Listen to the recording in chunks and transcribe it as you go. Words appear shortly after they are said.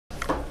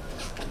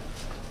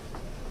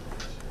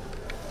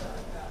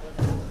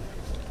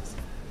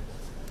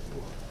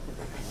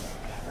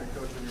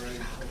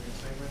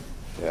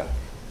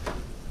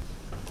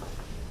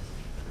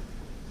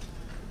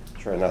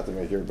Try not to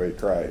make everybody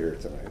cry here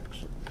tonight.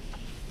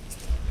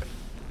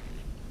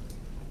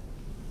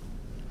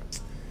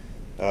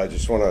 I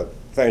just want to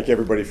thank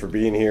everybody for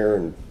being here,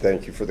 and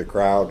thank you for the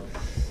crowd.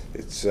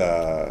 It's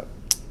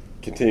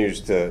continues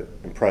to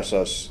impress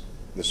us,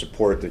 the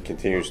support that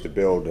continues to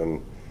build,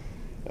 and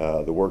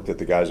the work that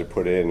the guys have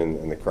put in,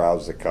 and the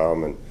crowds that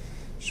come. And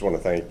just want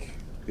to thank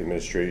the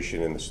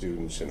administration and the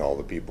students and all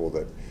the people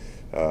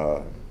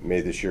that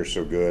made this year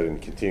so good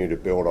and continue to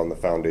build on the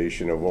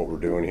foundation of what we're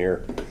doing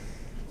here.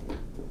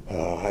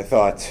 I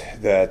thought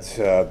that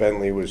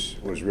Bentley was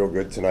real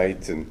good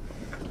tonight, and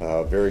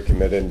very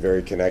committed and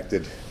very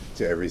connected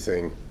to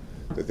everything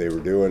that they were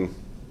doing.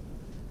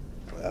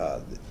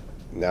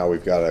 Now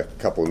we've got a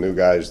couple of new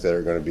guys that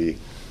are going to be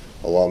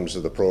alums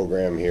of the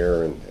program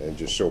here, and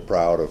just so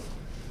proud of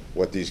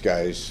what these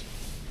guys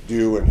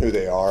do and who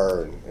they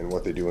are, and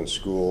what they do in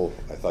school.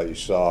 I thought you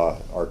saw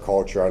our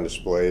culture on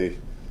display,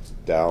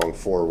 down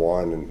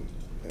 4-1,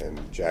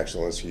 and Jack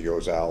Zielinski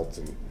goes out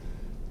and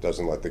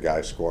doesn't let the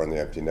guy score on the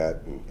empty net,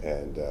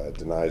 and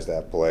denies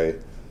that play.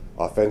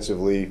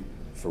 Offensively,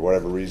 for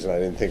whatever reason, I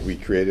didn't think we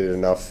created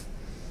enough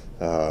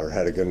or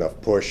had a good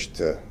enough push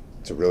to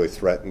really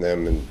threaten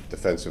them. And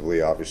defensively,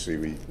 obviously,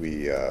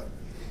 we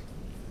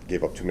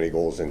gave up too many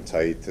goals in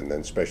tight. And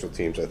then special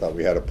teams, I thought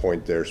we had a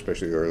point there,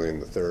 especially early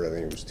in the third. I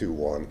think it was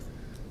 2-1,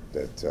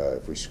 that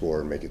if we score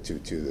and make it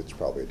 2-2, that's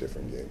probably a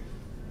different game.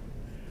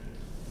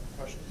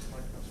 Questions?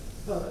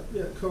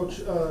 Yeah, Coach,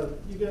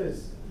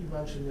 you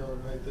mentioned the other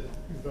night that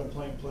you've been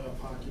playing playoff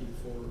hockey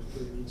for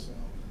 3 weeks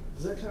now.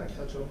 Does that kind of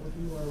catch up with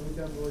you on a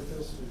weekend like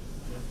this? Do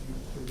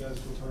you guys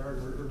feel tired,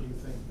 or do you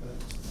think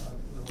that's not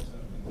what's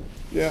happening?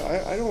 Yeah,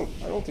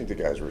 I don't think the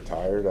guys are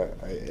tired.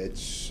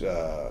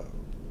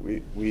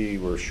 We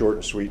were short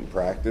and sweet in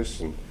practice,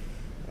 and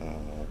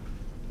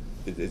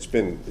it's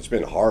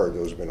been hard.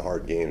 Those have been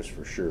hard games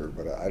for sure.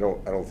 But I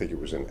don't think it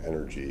was an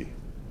energy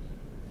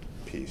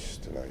piece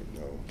tonight,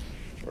 no,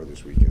 or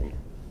this weekend.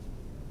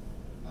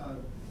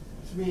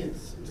 To me,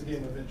 it's a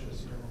game of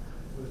interest.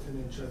 With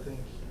an inch, I think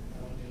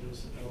it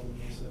was Eldon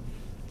Wilson.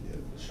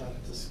 The shot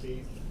at the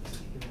skate,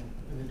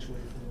 an inch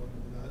away from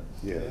the net.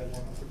 Yeah. They had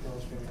one off the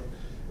crossbar.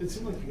 But it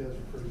seemed like you guys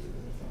were pretty good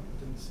in the front. It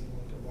didn't seem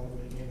like a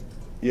runaway game.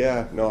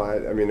 Yeah, no,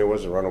 I mean, it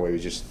wasn't runaway. It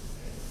was just,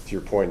 to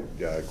your point,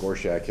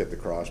 Gorshak hit the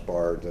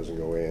crossbar, doesn't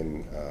go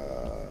in.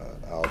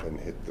 Alvin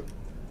hit the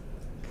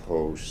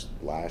post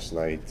last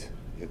night.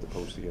 He hit the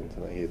post again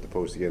tonight. He hit the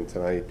post again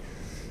tonight.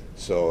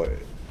 So,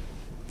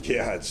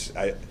 yeah,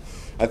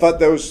 I thought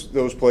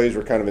those plays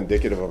were kind of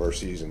indicative of our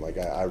season. Like,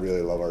 I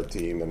really love our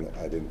team, and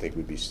I didn't think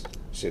we'd be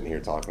sitting here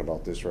talking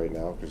about this right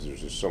now, because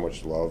there's just so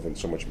much love and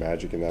so much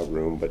magic in that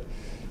room. But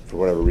for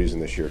whatever reason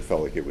this year, it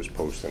felt like it was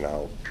posting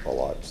out a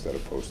lot instead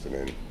of posting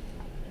in.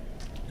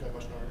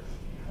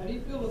 How do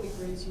you feel with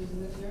the great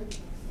season this year?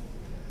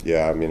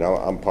 Yeah, I mean,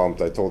 I'm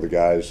pumped. I told the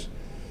guys,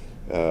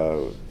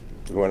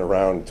 we went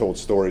around and told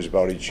stories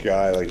about each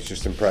guy. Like, it's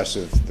just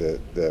impressive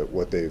that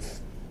what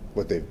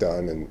they've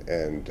done,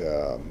 and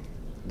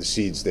the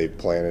seeds they've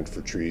planted for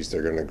trees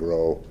they're going to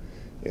grow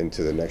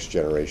into the next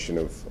generation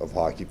of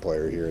hockey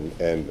player here.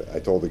 And I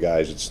told the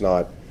guys, it's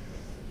not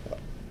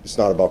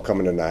about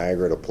coming to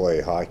Niagara to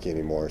play hockey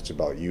anymore. It's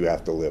about, you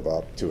have to live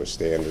up to a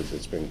standard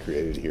that's been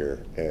created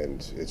here,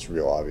 and it's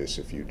real obvious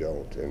if you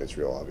don't, and it's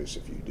real obvious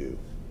if you do.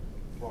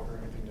 Walker,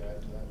 anything to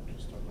add to that?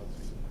 Just talk about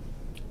the season.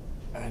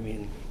 I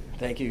mean,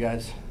 thank you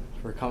guys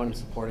for coming and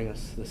supporting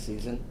us this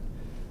season.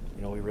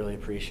 We really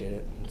appreciate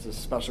it. It's a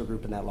special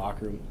group in that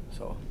locker room,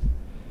 so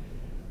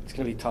it's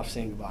going to be tough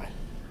saying goodbye.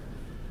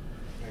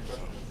 Any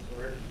questions?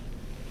 Rick?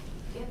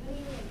 Do you have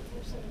any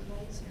tips and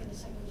advice for the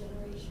second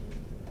generation?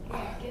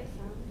 Get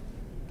found?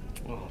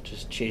 Well,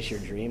 just chase your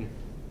dream.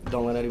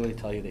 Don't let anybody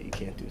tell you that you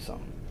can't do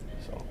something.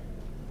 So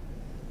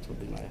that would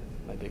be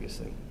my biggest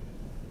thing.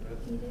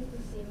 Do you think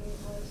the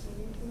seniors are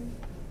seniors for you?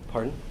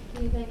 Pardon?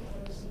 Do you think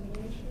the seniors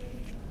for you?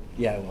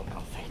 Yeah, I will. I'll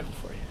thank them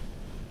for you.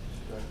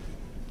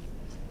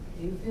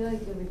 Do you feel like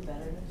you'll be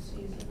better this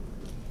season?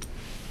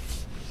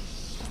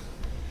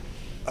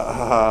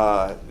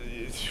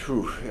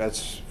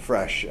 That's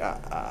fresh.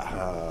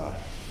 I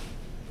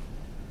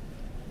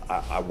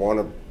want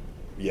to,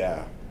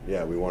 yeah,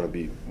 we want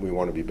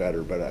to be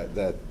better, but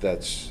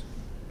that's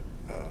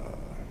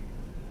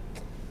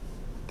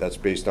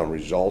based on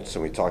results,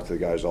 and we talk to the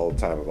guys all the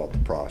time about the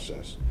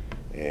process,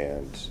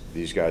 and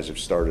these guys have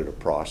started a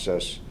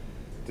process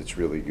that's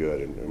really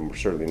good, and we're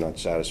certainly not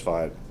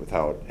satisfied with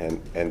how it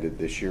ended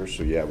this year.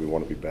 So yeah, we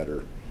want to be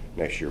better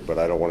next year, but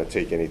I don't want to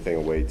take anything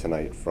away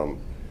tonight from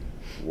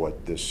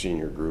what this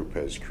senior group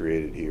has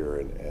created here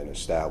and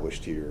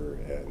established here,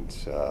 and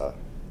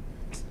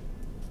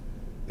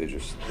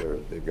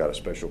they've got a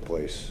special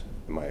place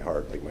in my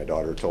heart. Like, my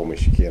daughter told me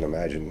she can't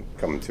imagine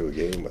coming to a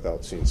game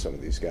without seeing some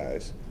of these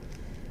guys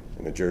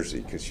in a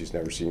jersey, because she's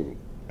never seen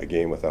a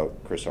game without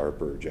Chris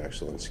Harper or Jack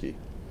Zielinski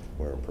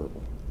wearing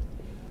purple.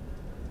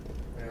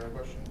 Any other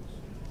questions?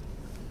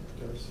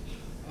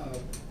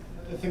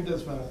 I think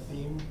that's been a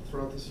theme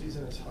throughout the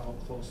season, is how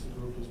close the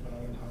group has been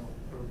and how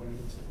everybody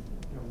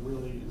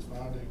really is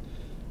bonding.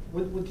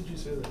 What did you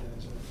say to the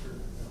guys after the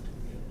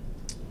game?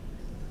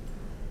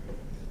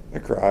 I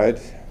cried.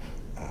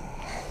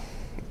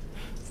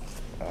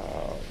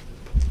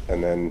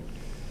 And then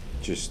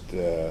just,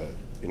 you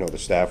know, the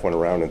staff went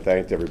around and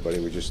thanked everybody.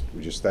 We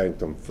just thanked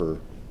them for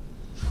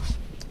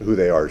who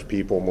they are as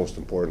people, most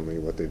importantly,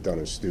 what they've done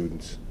as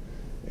students,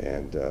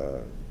 and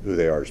who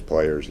they are as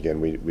players. Again,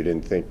 we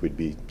didn't think we'd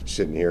be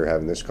sitting here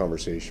having this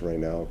conversation right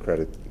now.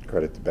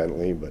 Credit to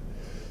Bentley, but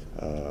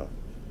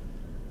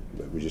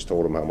we just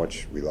told them how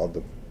much we loved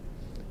them,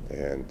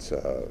 and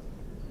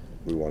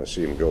we want to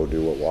see him go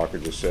do what Walker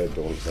just said.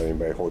 Don't let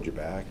anybody hold you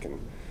back. And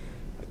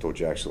I told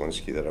Jack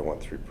Zielinski that I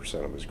want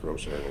 3% of his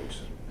gross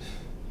earnings,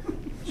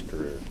 his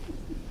career.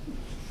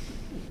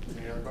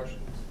 Any other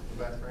questions?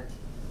 Go back, Frank.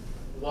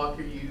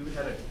 Walker, you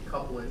had a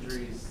couple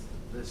injuries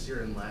this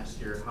year and last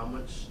year. How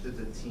much did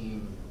the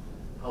team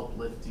help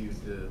lift you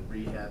to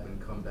rehab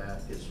and come back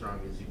as strong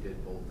as you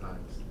did both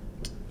times?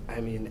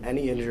 I mean,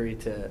 any injury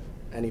to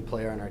any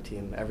player on our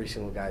team, every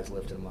single guy's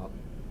lifted them up,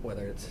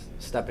 whether it's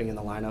stepping in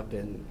the lineup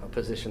in a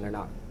position they're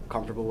not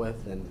comfortable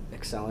with and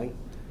excelling.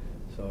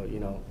 So, you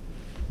know,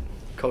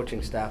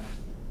 coaching staff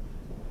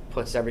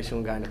puts every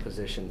single guy in a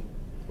position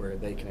where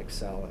they can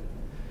excel, and,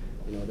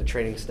 you know, the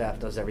training staff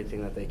does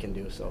everything that they can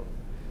do. So,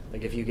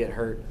 like, if you get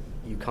hurt,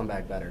 you come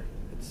back better.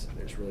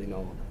 There's really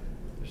no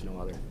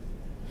other.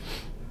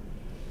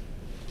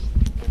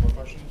 Any more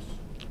questions?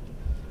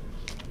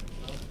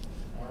 No?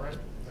 All right.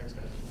 Thanks,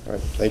 guys. All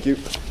right, thank you.